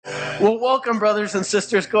Well, welcome, brothers and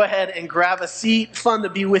sisters. Go ahead and grab a seat. Fun to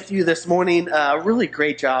be with you this morning. Really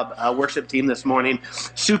great job, worship team, this morning.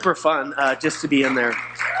 Super fun just to be in there.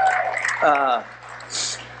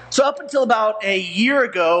 So up until about a year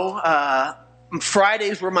ago,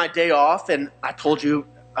 Fridays were my day off, and I told you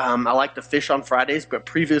I like to fish on Fridays, but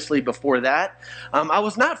previously before that, I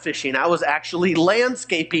was not fishing. I was actually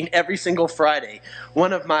landscaping every single Friday.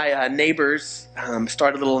 One of my neighbors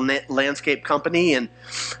started a little landscape company, and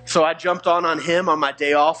so I jumped on him on my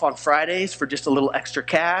day off on Fridays for just a little extra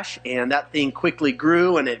cash, and that thing quickly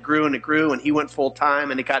grew, and it grew, and it grew, and he went full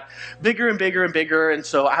time, and it got bigger and bigger and bigger, and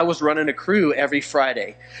so I was running a crew every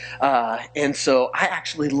Friday, and so I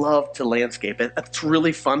actually love to landscape. It's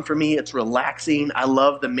really fun for me. It's relaxing. I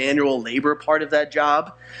love the manual labor part of that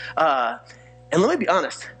job. And let me be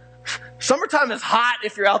honest, summertime is hot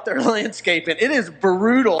if you're out there landscaping. It is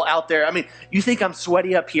brutal out there. I mean, you think I'm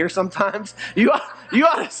sweaty up here sometimes? You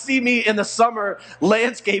ought to see me in the summer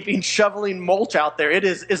landscaping, shoveling mulch out there.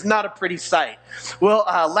 It's not a pretty sight. Well,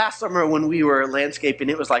 last summer when we were landscaping,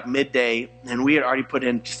 it was like midday, and we had already put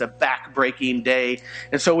in just a back-breaking day.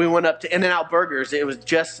 And so we went up to In-N-Out Burgers. It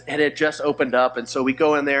had just opened up, and so we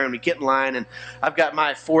go in there and we get in line, and I've got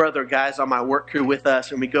my 4 other guys on my work crew with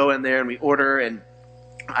us, and we go in there and we order, and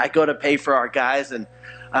I go to pay for our guys, and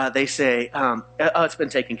they say, oh, it's been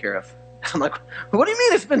taken care of. I'm like, what do you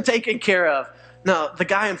mean it's been taken care of? No, the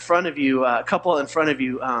guy in front of you, a couple in front of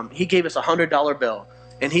you, he gave us a $100 bill,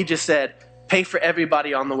 and he just said, pay for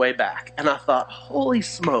everybody on the way back. And I thought, holy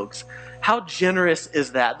smokes, how generous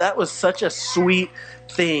is that? That was such a sweet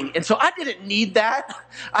thing. And so I didn't need that.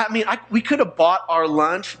 I mean, we could have bought our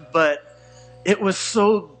lunch, but it was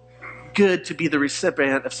so good to be the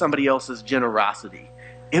recipient of somebody else's generosity.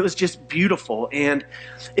 It was just beautiful. And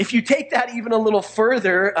if you take that even a little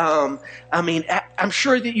further, I mean, I'm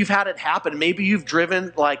sure that you've had it happen. Maybe you've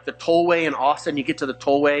driven like the tollway in Austin. You get to the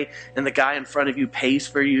tollway and the guy in front of you pays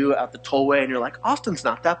for you at the tollway. And you're like, Austin's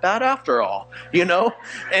not that bad after all, you know?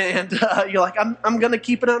 And you're like, I'm going to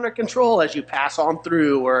keep it under control as you pass on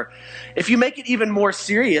through. Or if you make it even more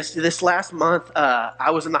serious, this last month,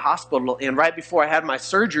 I was in the hospital. And right before I had my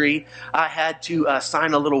surgery, I had to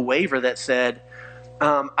sign a little waiver that said,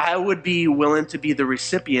 I would be willing to be the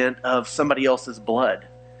recipient of somebody else's blood.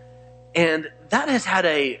 And that has had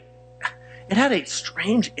a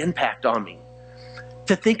strange impact on me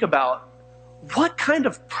to think about what kind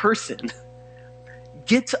of person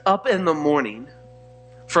gets up in the morning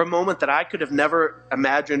for a moment that I could have never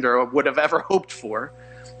imagined or would have ever hoped for.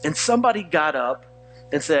 And somebody got up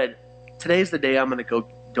and said, today's the day I'm going to go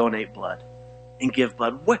donate blood and give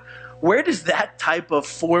blood. Where does that type of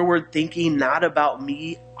forward thinking, not about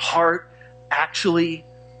me, heart actually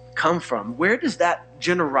come from? Where does that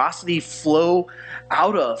generosity flow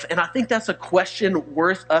out of? And I think that's a question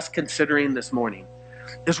worth us considering this morning,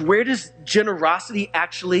 is where does generosity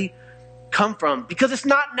actually come from? Because it's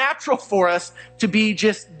not natural for us to be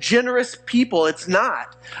just generous people. It's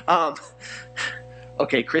not.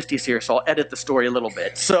 Okay, Christy's here, so I'll edit the story a little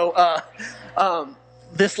bit. So,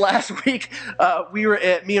 this last week,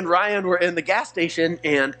 me and Ryan were in the gas station,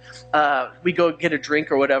 and we go get a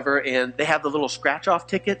drink or whatever, and they have the little scratch-off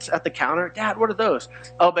tickets at the counter. Dad, what are those?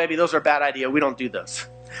 Oh, baby, those are a bad idea. We don't do those.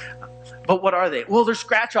 But what are they? Well, they're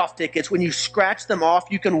scratch-off tickets. When you scratch them off,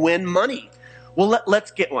 you can win money. Well,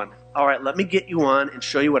 let's get one. All right, let me get you one and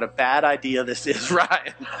show you what a bad idea this is,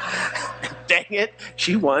 Ryan. Dang it,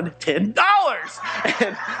 she won $10.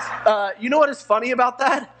 And you know what is funny about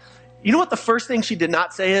that? You know what the first thing she did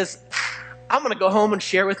not say is, I'm going to go home and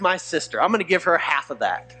share with my sister. I'm going to give her half of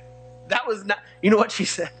that. That was not, you know what she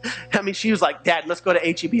said? I mean, she was like, Dad, let's go to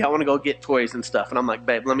H-E-B. I want to go get toys and stuff. And I'm like,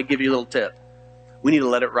 babe, let me give you a little tip. We need to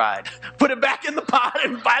let it ride. Put it back in the pot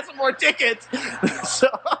and buy some more tickets.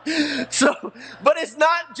 But it's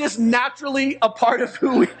not just naturally a part of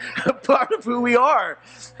who we are.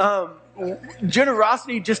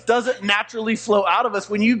 Generosity just doesn't naturally flow out of us.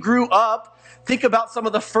 When you grew up, think about some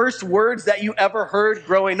of the first words that you ever heard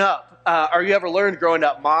growing up. Or you ever learned growing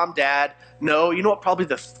up? Mom, dad, no. You know what probably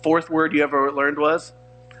the 4th word you ever learned was?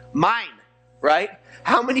 Mine, right?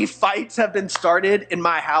 How many fights have been started in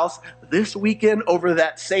my house this weekend over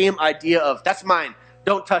that same idea of, that's mine,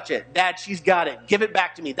 don't touch it. Dad, she's got it. Give it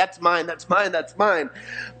back to me. That's mine, that's mine, that's mine.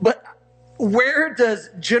 But where does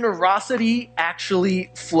generosity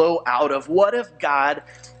actually flow out of? What if God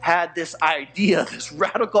had this idea, this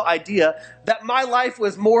radical idea, that my life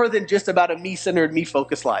was more than just about a me-centered,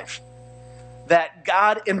 me-focused life? That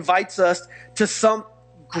God invites us to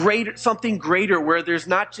something greater, where there's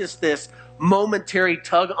not just this momentary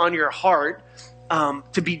tug on your heart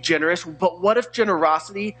to be generous, but what if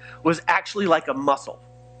generosity was actually like a muscle?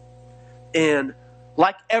 And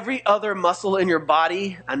like every other muscle in your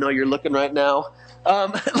body, I know you're looking right now,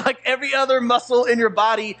 like every other muscle in your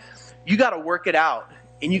body, you got to work it out,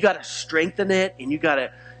 and you got to strengthen it, and you got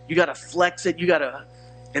to flex it,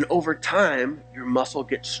 and over time, your muscle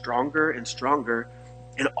gets stronger and stronger,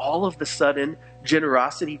 and all of a sudden,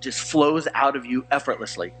 generosity just flows out of you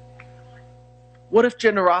effortlessly. What if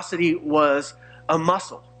generosity was a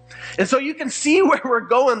muscle? And so you can see where we're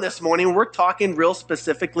going this morning. We're talking real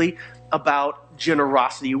specifically about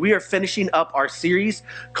generosity. We are finishing up our series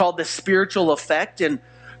called The Spiritual Æffect, and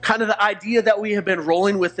kind of the idea that we have been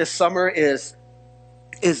rolling with this summer is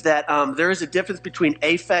that there is a difference between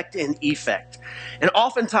affect and effect. And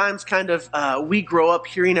oftentimes we grow up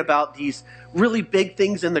hearing about these really big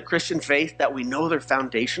things in the Christian faith that we know they're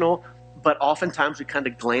foundational, but oftentimes we kind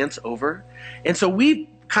of glance over. And so we've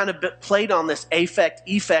kind of played on this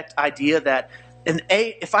affect-effect idea that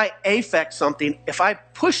if I affect something, if I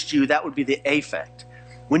pushed you, that would be the affect.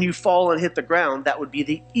 When you fall and hit the ground, that would be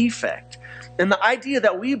the effect. And the idea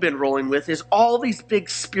that we've been rolling with is all these big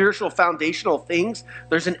spiritual foundational things,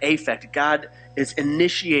 there's an affect. God is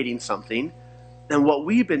initiating something. And what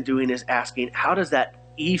we've been doing is asking, how does that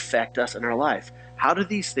affect us in our life? How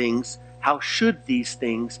should these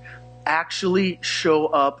things actually show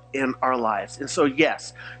up in our lives? And so,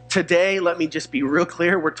 yes, today, let me just be real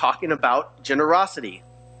clear, we're talking about generosity.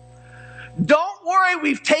 Don't worry,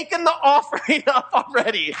 we've taken the offering up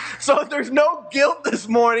already. So there's no guilt this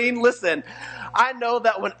morning. Listen, I know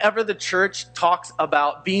that whenever the church talks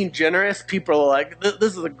about being generous, people are like,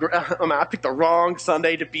 I picked the wrong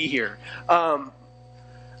Sunday to be here. I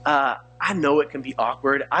know it can be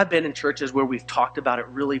awkward. I've been in churches where we've talked about it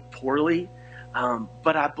really poorly.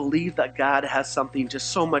 But I believe that God has something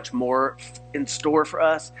just so much more in store for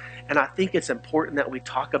us. And I think it's important that we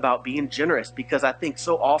talk about being generous, because I think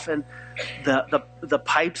so often the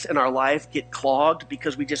pipes in our life get clogged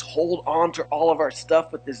because we just hold on to all of our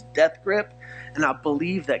stuff with this death grip. And I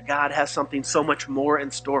believe that God has something so much more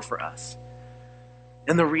in store for us.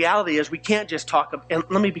 And the reality is we can't just talk, and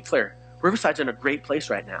let me be clear, Riverside's in a great place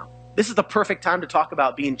right now. This is the perfect time to talk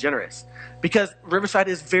about being generous, because Riverside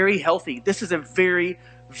is very healthy. This is a very,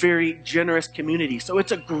 very generous community. So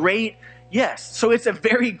it's a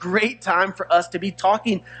very great time for us to be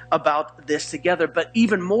talking about this together. But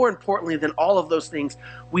even more importantly than all of those things,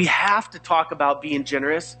 we have to talk about being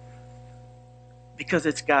generous because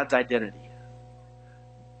it's God's identity.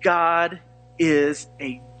 God is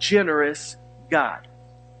a generous God.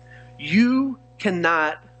 We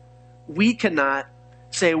cannot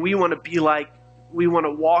say we want to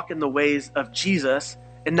walk in the ways of Jesus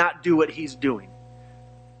and not do what he's doing.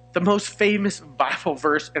 The most famous Bible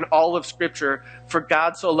verse in all of Scripture, for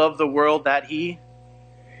God so loved the world that he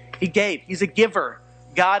gave. He's a giver.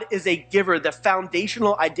 God is a giver. The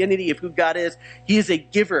foundational identity of who God is, he is a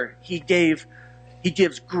giver. He gives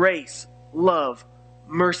grace, love,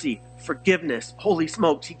 mercy, forgiveness. Holy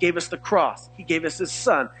smokes, he gave us the cross. He gave us his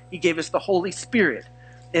son. He gave us the Holy Spirit.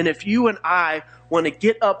 And if you and I want to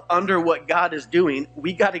get up under what God is doing,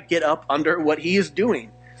 we got to get up under what he is doing.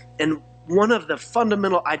 And one of the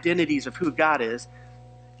fundamental identities of who God is,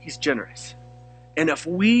 he's generous. And if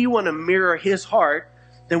we want to mirror his heart,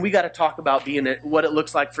 then we got to talk about what it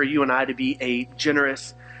looks like for you and I to be a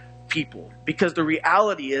generous people. Because the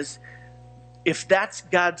reality is, if that's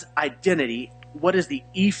God's identity, what is the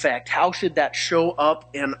effect? How should that show up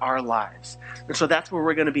in our lives? And so that's where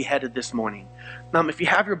we're going to be headed this morning. If you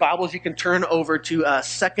have your Bibles, you can turn over to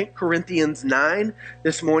 2 Corinthians 9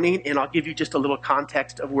 this morning, and I'll give you just a little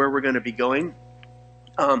context of where we're going to be going.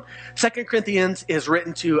 2 Corinthians is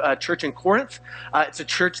written to a church in Corinth. It's a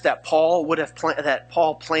church that Paul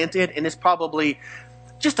planted, and it's probably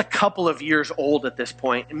just a couple of years old at this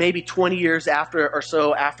point, maybe 20 years after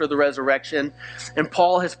the resurrection. And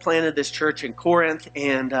Paul has planted this church in Corinth,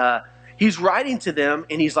 and he's writing to them,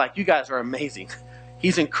 and he's like, you guys are amazing.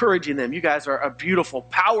 He's encouraging them. You guys are a beautiful,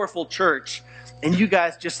 powerful church, and you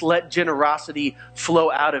guys just let generosity flow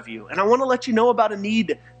out of you. And I want to let you know about a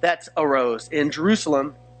need that arose in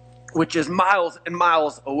Jerusalem, which is miles and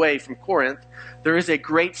miles away from Corinth. There is a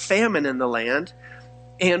great famine in the land.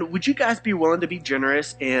 And would you guys be willing to be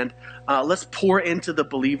generous and let's pour into the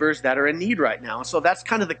believers that are in need right now? So that's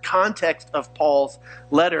kind of the context of Paul's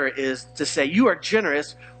letter, is to say, you are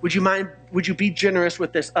generous. Would you be generous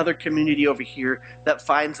with this other community over here that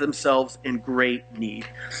finds themselves in great need?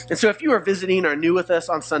 And so if you are visiting or new with us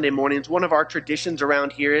on Sunday mornings, one of our traditions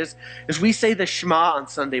around here is we say the Shema on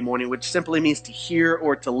Sunday morning, which simply means to hear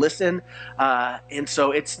or to listen. And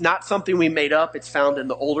so it's not something we made up. It's found in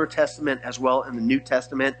the Older Testament as well in the New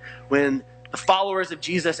Testament. When the followers of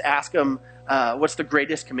Jesus ask him, what's the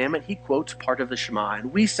greatest commandment? He quotes part of the Shema.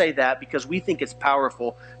 And we say that because we think it's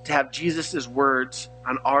powerful to have Jesus' words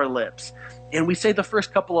on our lips. And we say the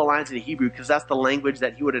first couple of lines in Hebrew because that's the language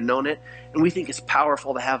that he would have known it. And we think it's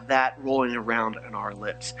powerful to have that rolling around on our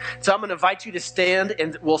lips. So I'm going to invite you to stand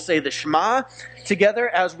and we'll say the Shema together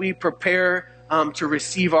as we prepare to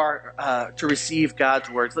receive God's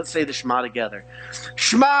words. Let's say the Shema together.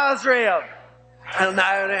 Shema Israel, Adonai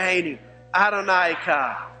Eloheinu, Adonai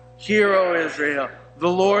Echad. Hear, O Israel, the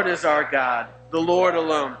Lord is our God, the Lord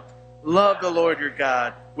alone. Love the Lord your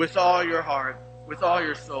God with all your heart, with all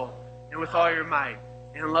your soul, and with all your might,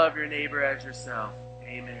 and love your neighbor as yourself.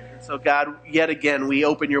 Amen. And so, God, yet again, we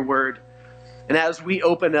open your word. And as we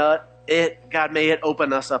open it, God, may it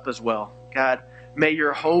open us up as well. God, may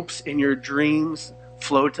your hopes and your dreams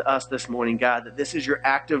flow to us this morning, God, that this is your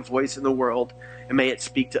active voice in the world, and may it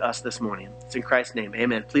speak to us this morning. It's in Christ's name.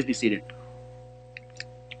 Amen. Please be seated.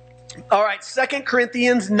 All right, 2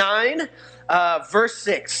 Corinthians 9, verse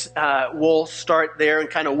 6. We'll start there and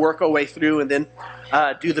kind of work our way through and then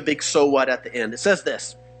do the big so what at the end. It says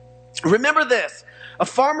this. Remember this, a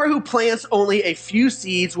farmer who plants only a few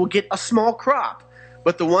seeds will get a small crop,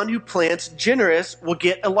 but the one who plants generous will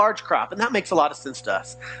get a large crop. And that makes a lot of sense to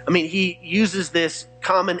us. I mean, he uses this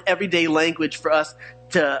common everyday language for us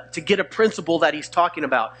to get a principle that he's talking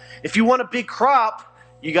about. If you want a big crop,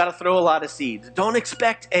 you got to throw a lot of seeds. Don't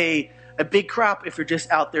expect a big crop if you're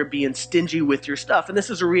just out there being stingy with your stuff. And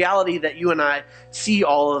this is a reality that you and I see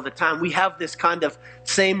all of the time. We have this kind of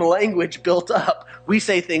same language built up. We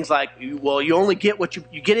say things like, well, you only get what you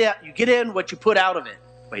get in what you put out of it.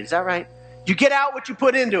 Wait, is that right? You get out what you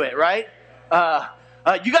put into it, right?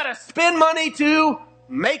 You got to spend money to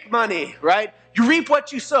make money, right? You reap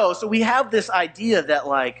what you sow. So we have this idea that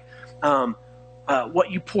like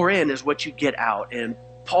what you pour in is what you get out. And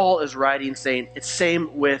Paul is writing saying it's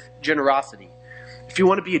same with generosity. If you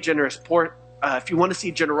want to be a generous if you want to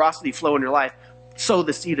see generosity flow in your life, sow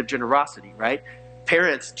the seed of generosity, right?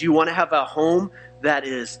 Parents, do you want to have a home that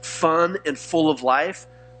is fun and full of life?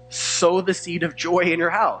 Sow the seed of joy in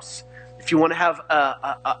your house. If you want to have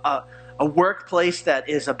a workplace that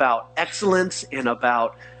is about excellence and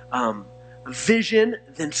about vision,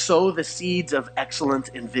 then sow the seeds of excellence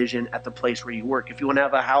and vision at the place where you work. If you want to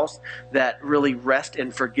have a house that really rests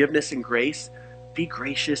in forgiveness and grace, be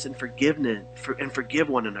gracious and forgive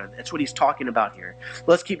one another. That's what he's talking about here.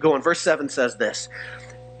 Let's keep going. Verse 7 says this.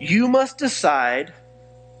 You must decide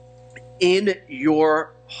in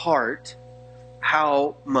your heart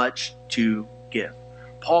how much to give.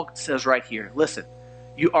 Paul says right here, listen,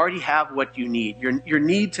 you already have what you need. Your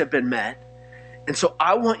needs have been met. And so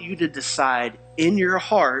I want you to decide in your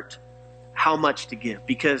heart how much to give.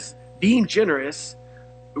 Because being generous,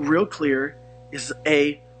 real clear, is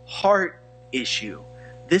a heart issue.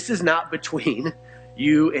 This is not between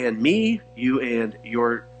you and me, you and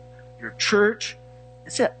your church.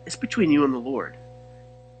 It's between you and the Lord.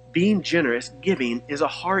 Being generous, giving, is a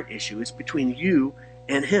heart issue. It's between you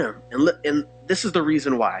and him. And this is the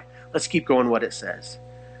reason why. Let's keep going what it says.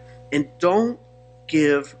 And don't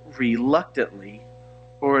give reluctantly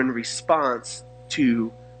or in response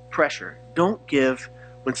to pressure. Don't give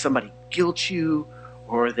when somebody guilts you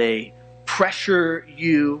or they pressure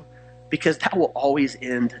you, because that will always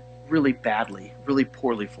end really badly, really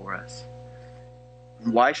poorly for us.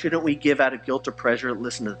 Why shouldn't we give out of guilt or pressure?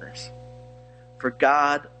 Listen to this. For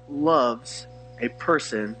God loves a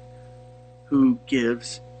person who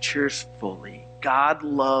gives cheerfully. God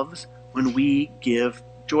loves when we give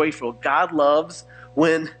joyful. God loves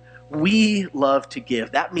when we love to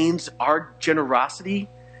give. That means our generosity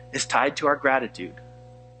is tied to our gratitude.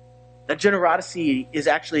 That generosity is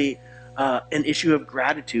actually an issue of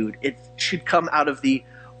gratitude. It should come out of the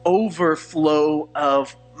overflow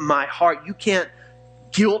of my heart. You can't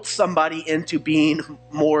guilt somebody into being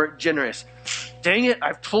more generous. Dang it,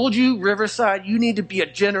 I've told you, Riverside, you need to be a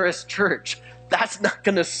generous church. That's not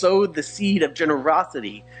going to sow the seed of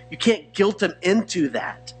generosity. You can't guilt them into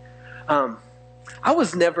that. I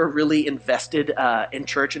was never really invested in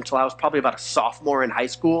church until I was probably about a sophomore in high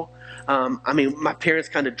school. My parents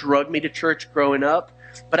kind of drugged me to church growing up,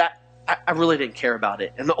 but I really didn't care about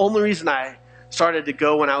it. And the only reason I started to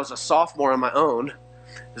go when I was a sophomore on my own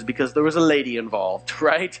is because there was a lady involved,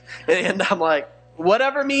 right? And I'm like,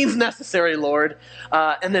 whatever means necessary, Lord.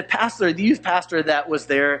 And the youth pastor that was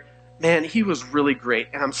there, man, he was really great.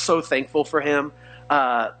 And I'm so thankful for him.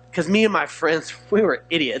 Because me and my friends, we were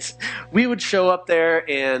idiots. We would show up there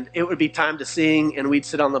and it would be time to sing and we'd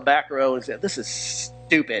sit on the back row and say, this is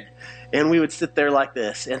stupid. And we would sit there like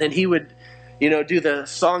this. And then he would do the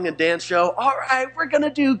song and dance show. All right, we're going to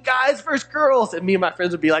do guys versus girls. And me and my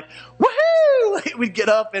friends would be like, woohoo! We'd get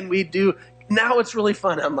up and we'd do. Now it's really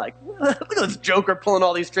fun. I'm like, look at this joker pulling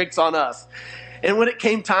all these tricks on us. And when it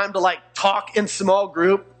came time to talk in small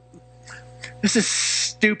group, this is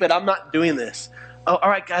stupid. I'm not doing this. Oh, all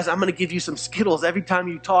right, guys, I'm going to give you some Skittles every time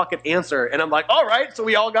you talk and answer. And I'm like, all right. So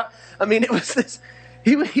we all got, it was this,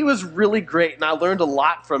 he was really great. And I learned a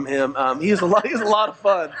lot from him. He was a lot of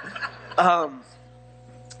fun.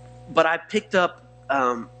 But I picked up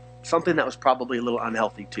something that was probably a little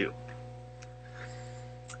unhealthy too.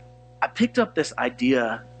 I picked up this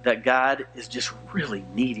idea that God is just really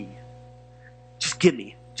needy. Just give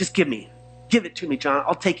me. Give it to me, John.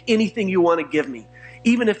 I'll take anything you want to give me.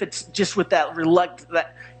 Even if it's just with that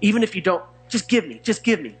even if you don't, just give it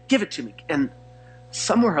to me. And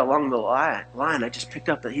somewhere along the line, I just picked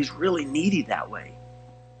up that he's really needy that way.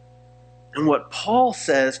 And what Paul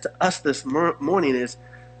says to us this morning is,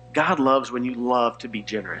 God loves when you love to be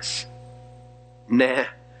generous. Nah,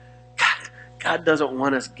 God doesn't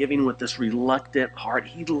want us giving with this reluctant heart.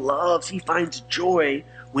 He finds joy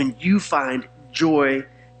when you find joy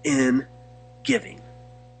in giving.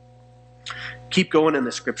 Keep going in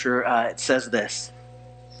the scripture. It says this.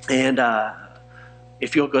 And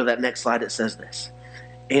if you'll go to that next slide, it says this.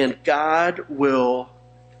 And God will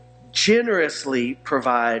generously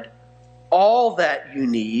provide all that you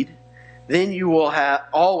need. Then you will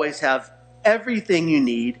always have everything you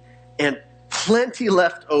need and plenty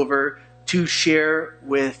left over to share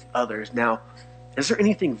with others. Now, is there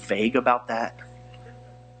anything vague about that?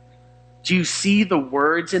 Do you see the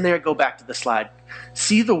words in there? Go back to the slide.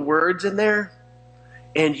 See the words in there?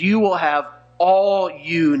 And you will have all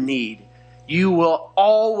you need. You will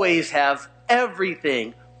always have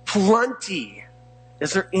everything, plenty.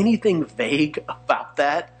 Is there anything vague about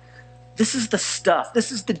that? This is the stuff.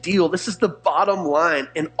 This is the deal. This is the bottom line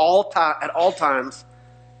at all times,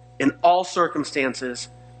 in all circumstances,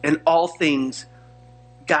 in all things.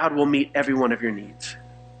 God will meet every one of your needs.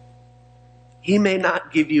 He may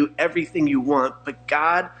not give you everything you want, but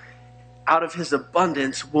God, out of his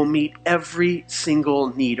abundance, will meet every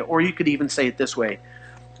single need. Or you could even say it this way.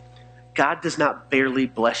 God does not barely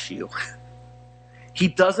bless you. He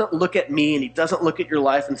doesn't look at me and he doesn't look at your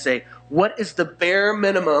life and say, what is the bare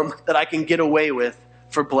minimum that I can get away with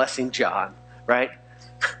for blessing John, right?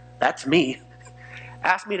 That's me.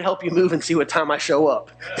 Ask me to help you move and see what time I show up,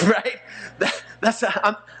 right? That's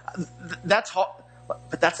hard,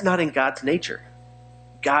 but that's not in God's nature.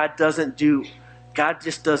 God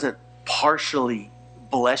just doesn't partially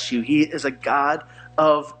bless you. He is a God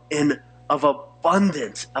of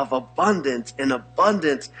abundance, and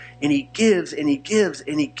he gives, and he gives,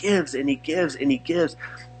 and he gives, and he gives, and he gives.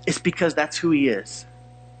 It's because that's who he is.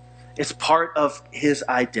 It's part of his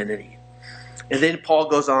identity. And then Paul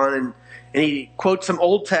goes on and he quotes some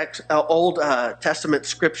Old Testament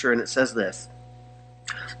scripture, and it says this.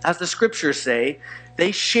 As the scriptures say,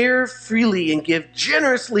 they share freely and give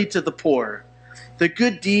generously to the poor. The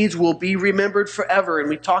good deeds will be remembered forever. And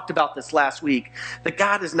we talked about this last week, that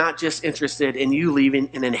God is not just interested in you leaving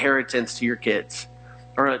an inheritance to your kids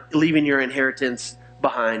or leaving your inheritance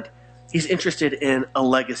behind. He's interested in a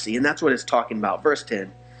legacy. And that's what it's talking about. Verse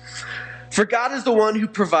 10. For God is the one who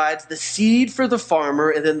provides the seed for the farmer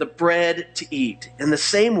and then the bread to eat. In the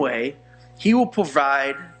same way, he will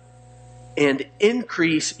provide and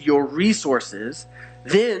increase your resources,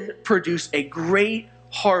 then produce a great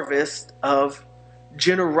harvest of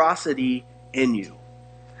generosity in you.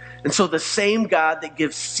 And so the same God that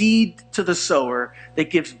gives seed to the sower, that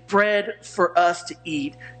gives bread for us to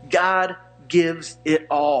eat, God gives it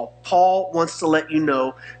all. Paul wants to let you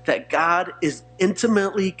know that God is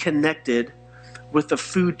intimately connected with the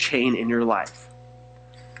food chain in your life.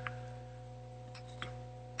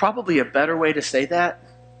 Probably a better way to say that,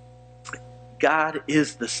 God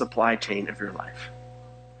is the supply chain of your life.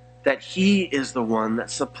 That he is the one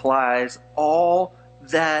that supplies all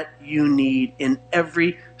that you need in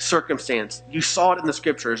every circumstance. You saw it in the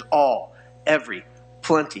scriptures, all, every,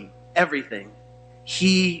 plenty, everything.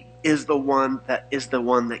 He is the one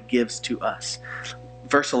that gives to us.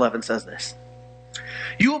 Verse 11 says this.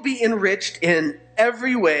 You will be enriched in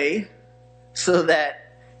every way so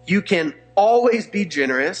that you can always be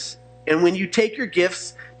generous. And when you take your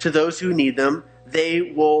gifts to those who need them, they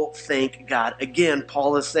will thank God. Again,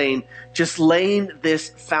 Paul is saying, just laying this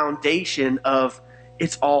foundation of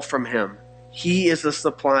it's all from him. He is the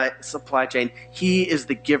supply chain. He is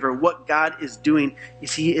the giver. What God is doing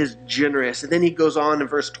is he is generous. And then he goes on in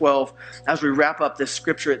verse 12, as we wrap up this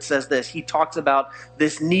scripture, it says this. He talks about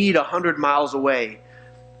this need 100 miles away.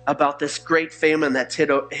 about this great famine that's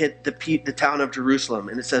hit the town of Jerusalem.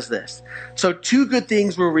 And it says this: so 2 good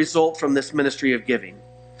things will result from this ministry of giving.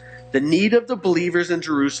 The need of the believers in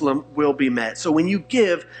Jerusalem will be met. So when you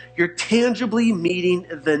give, you're tangibly meeting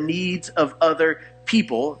the needs of other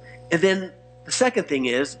people. And then the second thing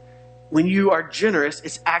is, when you are generous,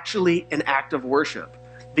 it's actually an act of worship,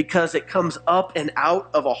 because it comes up and out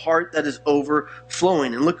of a heart that is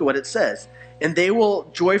overflowing. And look at what it says. And they will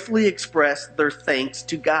joyfully express their thanks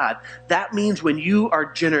to God. That means when you are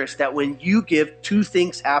generous, that when you give, 2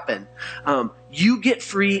 things happen. You get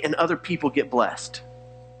free and other people get blessed.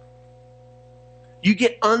 You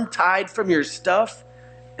get untied from your stuff,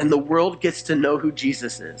 and the world gets to know who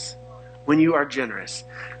Jesus is when you are generous.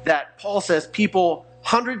 That Paul says people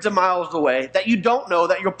hundreds of miles away that you don't know,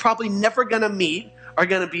 that you're probably never going to meet, are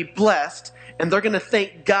going to be blessed, and they're going to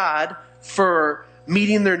thank God for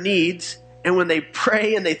meeting their needs. And when they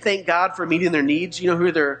pray and they thank God for meeting their needs, you know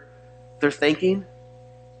who they're thanking?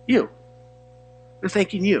 You. They're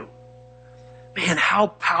thanking you. Man, how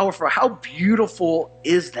powerful, how beautiful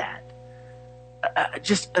is that?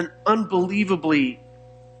 Just an unbelievably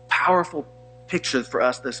powerful picture for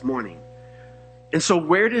us this morning. And so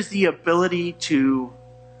where does the ability to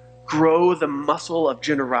grow the muscle of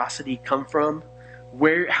generosity come from?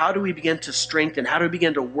 How do we begin to strengthen? How do we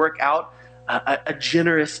begin to work out a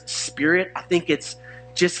generous spirit? I think it's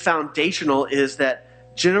just foundational is that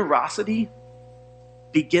generosity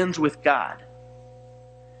begins with God.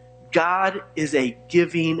 God is a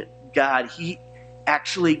giving God. He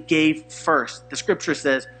actually gave first. The scripture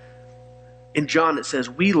says, in John it says,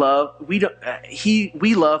 we love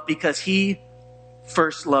because he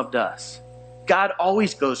first loved us. God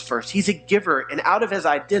always goes first. He's a giver, and out of his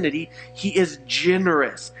identity, he is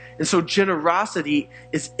generous. And so generosity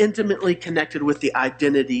is intimately connected with the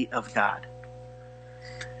identity of God.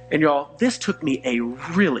 And y'all, this took me a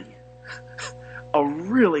really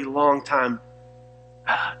long time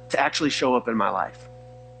to actually show up in my life.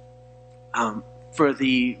 For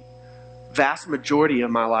the vast majority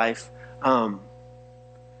of my life,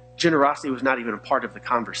 generosity was not even a part of the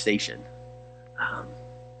conversation.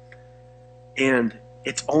 And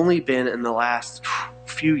it's only been in the last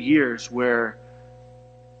few years where,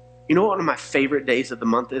 you know what one of my favorite days of the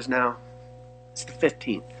month is now? It's the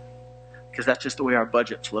 15th, because that's just the way our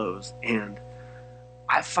budget flows. And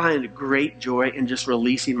I find great joy in just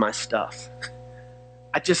releasing my stuff.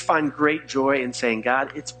 I just find great joy in saying,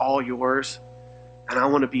 God, it's all yours. And I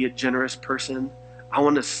want to be a generous person. I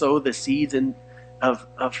want to sow the seeds of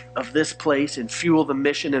this place and fuel the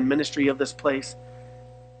mission and ministry of this place.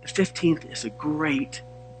 The 15th is a great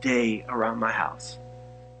day around my house.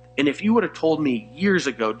 And if you would have told me years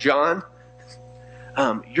ago, John,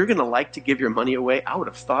 you're going to like to give your money away, I would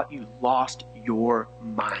have thought you lost your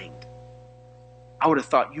mind. I would have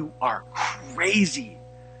thought you are crazy.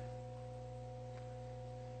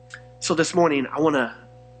 So this morning, I want to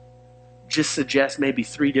just suggest maybe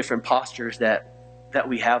 3 different postures that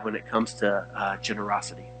we have when it comes to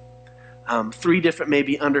generosity. 3 different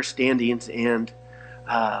maybe understandings, and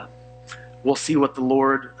we'll see what the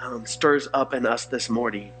Lord stirs up in us this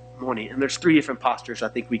morning. And there's 3 different postures I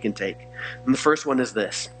think we can take. And the first one is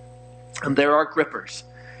this. There are grippers.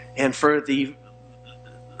 And for the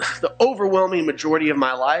overwhelming majority of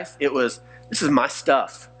my life, it was, this is my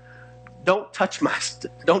stuff. Don't touch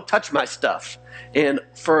my stuff. And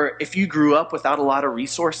if you grew up without a lot of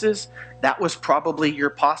resources, that was probably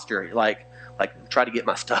your posture. Like try to get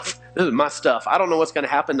my stuff. This is my stuff. I don't know what's going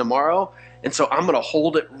to happen tomorrow. And so I'm going to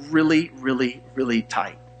hold it really, really, really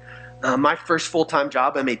tight. My first full-time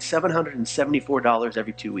job, I made $774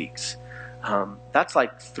 every 2 weeks. That's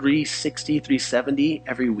like $360, $370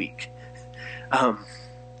 every week. And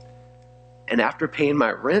after paying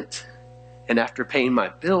my rent, and after paying my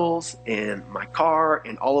bills and my car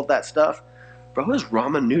and all of that stuff, bro, it was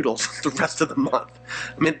ramen noodles the rest of the month.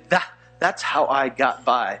 I mean, that's how I got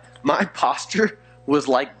by. My posture was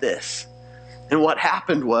like this. And what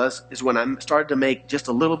happened is when I started to make just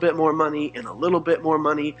a little bit more money and a little bit more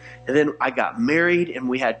money, and then I got married and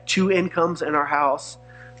we had 2 incomes in our house.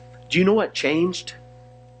 Do you know what changed?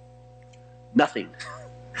 Nothing.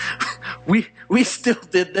 We still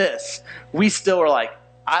did this. We still were like,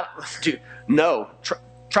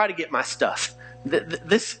 try to get my stuff.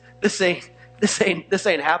 This ain't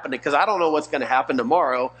happening, because I don't know what's going to happen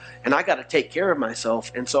tomorrow, and I got to take care of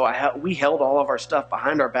myself. And so we held all of our stuff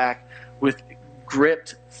behind our back with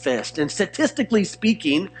gripped fist. And statistically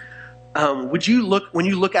speaking, when you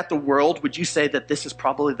look at the world, would you say that this is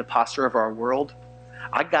probably the posture of our world?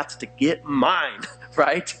 I got to get mine,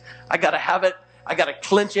 right? I got to have it gotta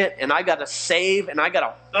clinch it, and I gotta save, and I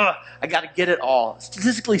gotta get it all.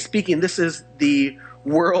 Statistically speaking, this is the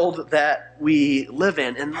world that we live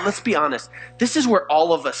in. And let's be honest, this is where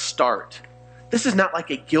all of us start. This is not like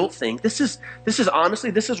a guilt thing. This is honestly,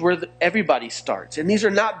 this is where everybody starts. And these are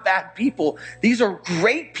not bad people. These are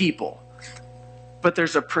great people. But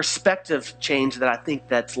there's a perspective change that I think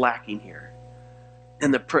that's lacking here.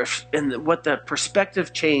 And what the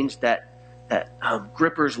perspective change that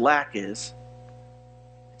grippers lack is,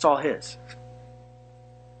 it's all his.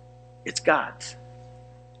 It's God's.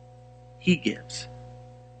 He gives.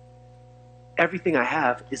 Everything I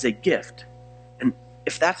have is a gift. And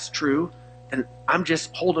if that's true, then I'm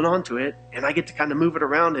just holding on to it, and I get to kind of move it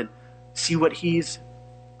around and see what he's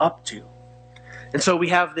up to. And so we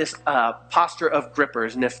have this posture of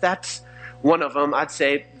grippers. And if that's one of them, I'd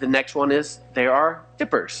say the next one is they are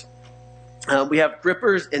tippers. We have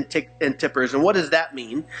grippers and tippers. And what does that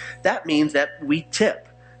mean? That means that we tip.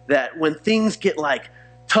 That when things get like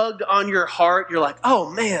tugged on your heart, you're like,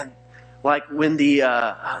 oh man. Like when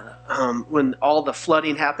when all the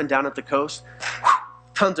flooding happened down at the coast,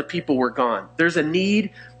 tons of people were gone. There's a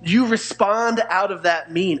need. You respond out of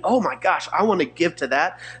that oh my gosh, I want to give to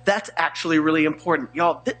that. That's actually really important.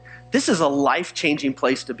 Y'all, this is a life-changing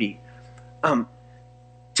place to be.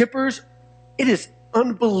 Tippers, it is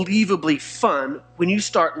unbelievably fun when you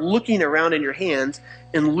start looking around in your hands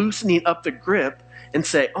and loosening up the grip and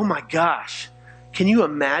say, oh my gosh, can you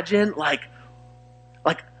imagine like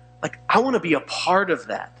I want to be a part of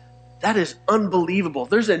that. That is unbelievable.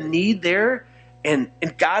 There's a need there, and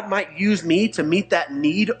God might use me to meet that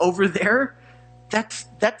need over there. That's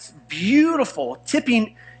beautiful.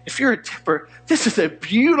 Tipping, if you're a tipper, this is a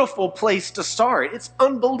beautiful place to start. It's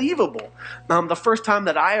unbelievable. The first time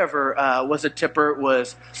that I ever was a tipper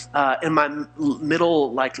was in my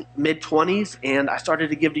mid-20s, and I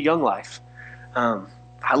started to give to Young Life.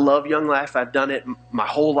 I love Young Life. I've done it my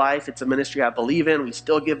whole life. It's a ministry I believe in. We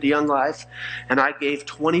still give to Young Life. And I gave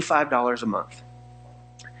 $25 a month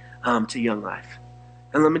to Young Life.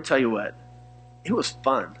 And let me tell you what, it was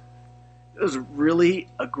fun. It was really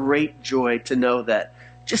a great joy to know that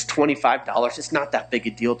just $25, it's not that big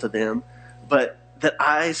a deal to them, but that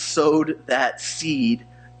I sowed that seed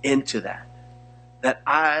into that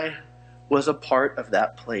I was a part of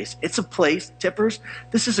that place. It's a place, tippers,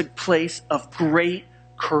 this is a place of great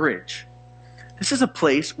courage. This is a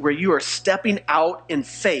place where you are stepping out in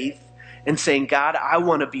faith and saying, God, I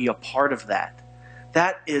want to be a part of that.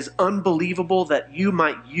 That is unbelievable that you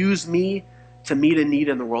might use me to meet a need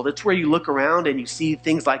in the world. It's where you look around and you see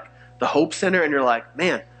things like the Hope Center and you're like,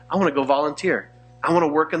 man, I want to go volunteer. I want to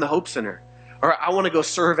work in the Hope Center. Or I want to go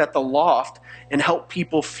serve at the Loft and help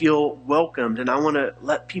people feel welcomed. And I want to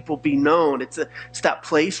let people be known. It's that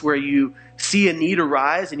place where you see a need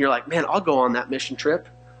arise and you're like, man, I'll go on that mission trip.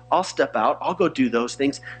 I'll step out. I'll go do those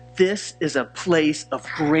things. This is a place of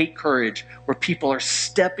great courage where people are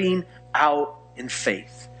stepping out in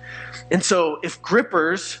faith. And so if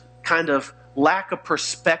grippers kind of lack a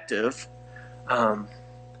perspective,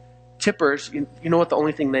 tippers, you know what the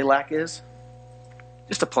only thing they lack is?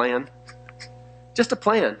 Just a plan. Just a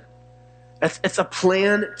plan. It's a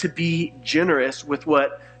plan to be generous with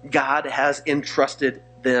what God has entrusted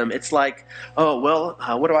them. It's like, oh, well,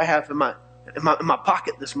 what do I have in my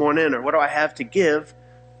pocket this morning, or what do I have to give?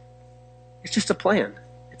 It's just a plan.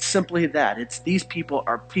 It's simply that. It's these people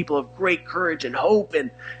are people of great courage and hope,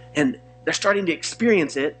 and they're starting to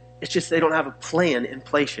experience it. It's just they don't have a plan in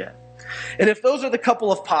place yet. And if those are the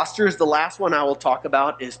couple of postures, the last one I will talk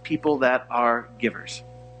about is people that are givers.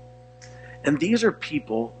 And these are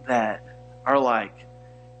people that are like,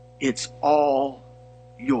 it's all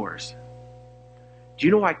yours. Do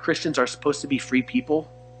you know why Christians are supposed to be free people?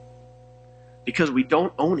 Because we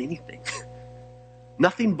don't own anything.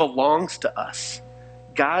 Nothing belongs to us.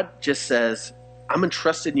 God just says, I'm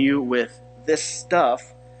entrusting you with this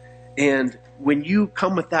stuff. And when you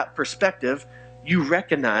come with that perspective, you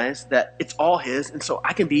recognize that it's all his. And so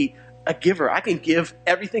I can be a giver. I can give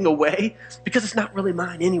everything away because it's not really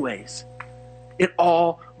mine anyways. It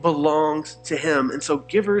all belongs to him. And so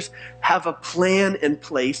givers have a plan in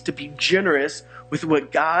place to be generous with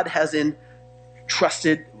what God has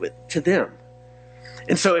entrusted to them.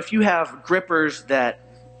 And so if you have grippers that,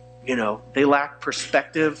 they lack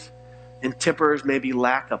perspective, and tippers maybe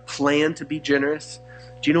lack a plan to be generous,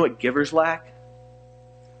 do you know what givers lack?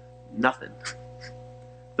 Nothing.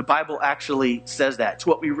 The Bible actually says that. It's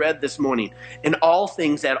what we read this morning. In all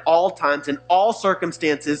things, at all times, in all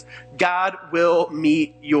circumstances, God will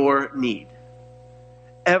meet your need.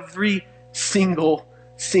 Every single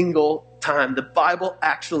time. The Bible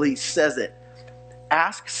actually says it.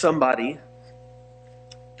 Ask somebody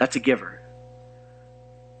That's a giver.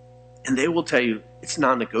 And they will tell you it's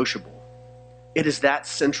non-negotiable. It is that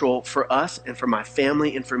central for us and for my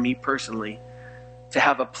family and for me personally to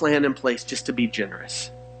have a plan in place just to be generous.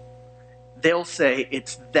 They'll say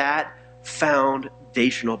it's that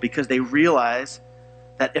foundational because they realize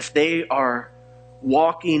that if they are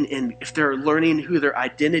walking in, if they're learning who their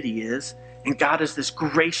identity is, and God is this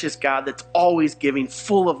gracious God that's always giving,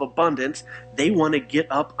 full of abundance, they want to get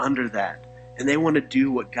up under that and they want to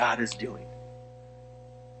do what God is doing.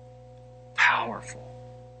 Powerful,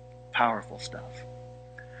 powerful stuff.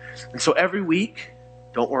 And so every week,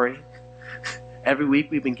 don't worry, every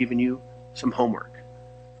week we've been giving you some homework,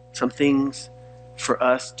 some things for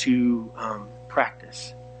us to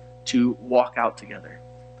practice, to walk out together.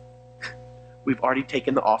 We've already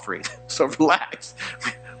taken the offering, so relax.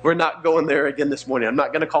 We're not going there again this morning. I'm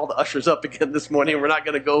not going to call the ushers up again this morning. We're not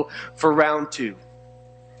going to go for round 2.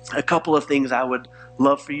 A couple of things I would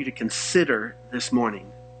love for you to consider this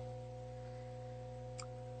morning.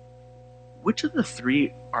 Which of the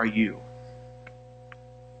 3 are you?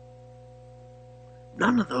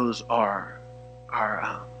 None of those are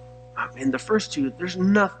in the first 2, there's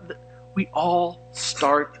nothing. We all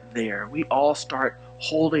start there. We all start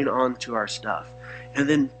holding on to our stuff. And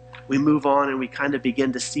then we move on and we kind of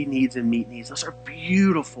begin to see needs and meet needs. Those are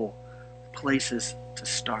beautiful places to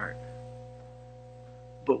start.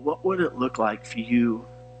 But what would it look like for you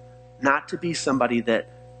not to be somebody that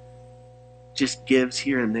just gives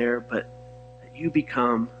here and there, but that you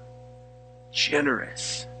become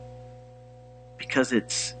generous because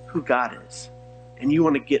it's who God is. And you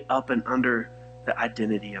want to get up and under the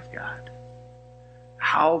identity of God.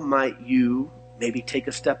 How might you maybe take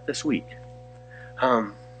a step this week?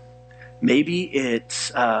 Maybe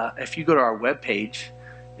it's, if you go to our webpage,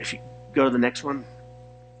 if you go to the next one,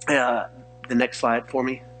 the next slide for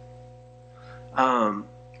me. On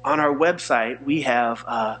our website, we have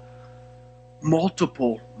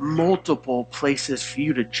multiple places for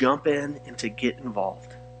you to jump in and to get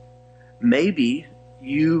involved. Maybe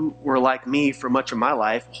you were like me for much of my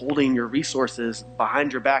life, holding your resources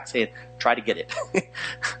behind your back saying, try to get it.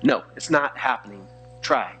 No, it's not happening.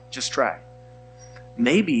 Just try.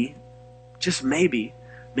 Maybe, just maybe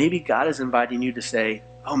God is inviting you to say,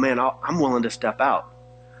 oh man, I'm willing to step out.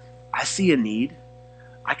 I see a need.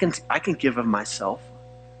 I can give of myself.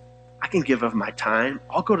 I can give of my time.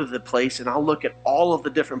 I'll go to the place and I'll look at all of the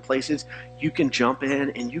different places you can jump in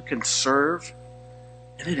and you can serve.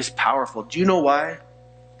 And it is powerful. Do you know why?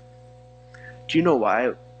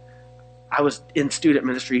 I was in student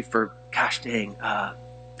ministry for,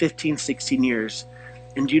 15, 16 years.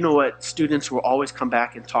 And do you know what students will always come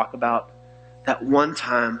back and talk about? That one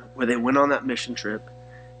time where they went on that mission trip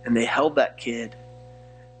and they held that kid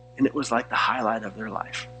and it was like the highlight of their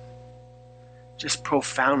life. Just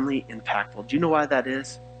profoundly impactful. Do you know why that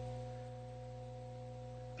is?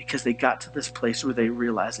 Because they got to this place where they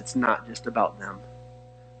realized it's not just about them.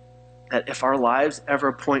 That if our lives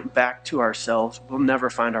ever point back to ourselves, we'll never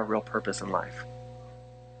find our real purpose in life.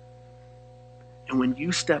 And when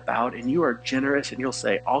you step out and you are generous and you'll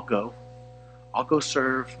say, I'll go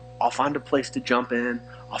serve, I'll find a place to jump in,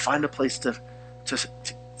 I'll find a place to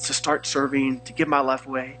start serving, to give my life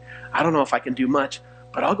away. I don't know if I can do much,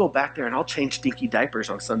 but I'll go back there and I'll change stinky diapers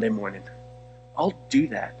on Sunday morning. I'll do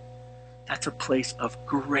that. That's a place of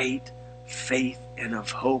great faith and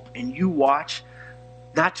of hope. And you watch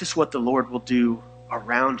not just what the Lord will do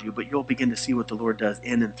around you, but you'll begin to see what the Lord does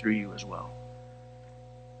in and through you as well.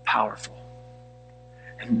 Powerful.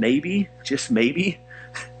 And maybe, just maybe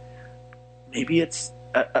it's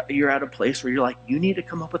you're at a place where you're like, you need to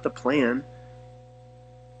come up with a plan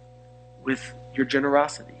with your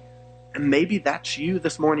generosity. And maybe that's you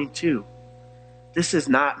this morning too. This is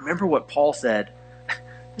not, remember what Paul said,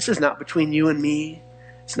 this is not between you and me.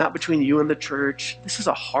 It's not between you and the church. This is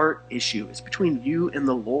a heart issue. It's between you and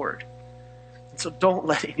the Lord. And so don't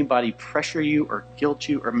let anybody pressure you or guilt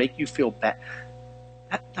you or make you feel bad.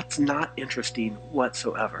 That's not interesting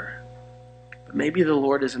whatsoever. But maybe the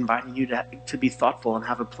Lord is inviting you to be thoughtful and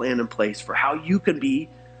have a plan in place for how you can be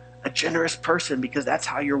a generous person, because that's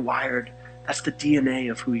how you're wired. That's the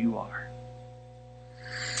DNA of who you are.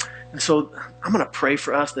 And so I'm going to pray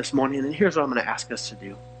for us this morning, and here's what I'm going to ask us to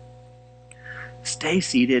do. Stay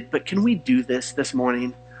seated, but can we do this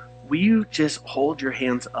morning? Will you just hold your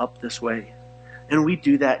hands up this way? And we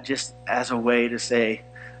do that just as a way to say,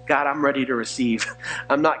 God, I'm ready to receive.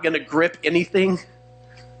 I'm not going to grip anything.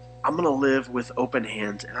 I'm going to live with open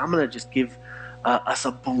hands, and I'm going to just give us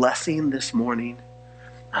a blessing this morning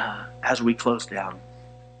as we close down.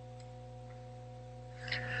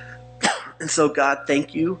 And so, God,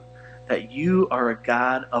 thank you that you are a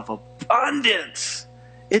God of abundance.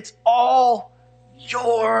 It's all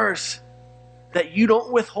yours, that you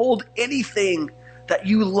don't withhold anything, that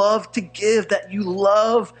you love to give, that you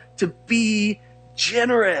love to be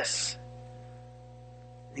generous.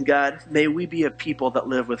 And God, may we be a people that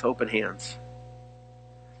live with open hands.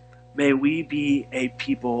 May we be a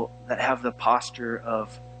people that have the posture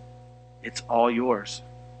of, it's all yours.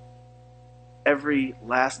 Every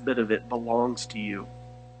last bit of it belongs to you.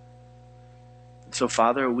 And so,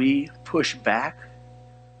 Father, we push back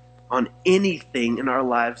on anything in our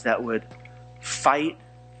lives that would fight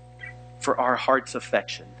for our heart's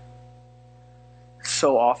affection.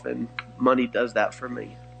 So often, money does that for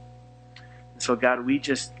me. And so, God, we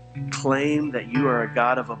just claim that you are a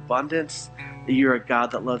God of abundance, that you're a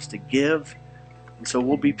God that loves to give. And so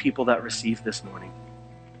we'll be people that receive this morning.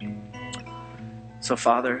 So,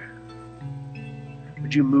 Father,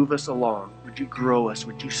 would you move us along? Would you grow us?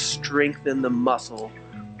 Would you strengthen the muscle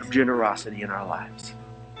of generosity in our lives?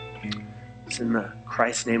 It's in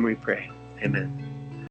Christ's name we pray. Amen.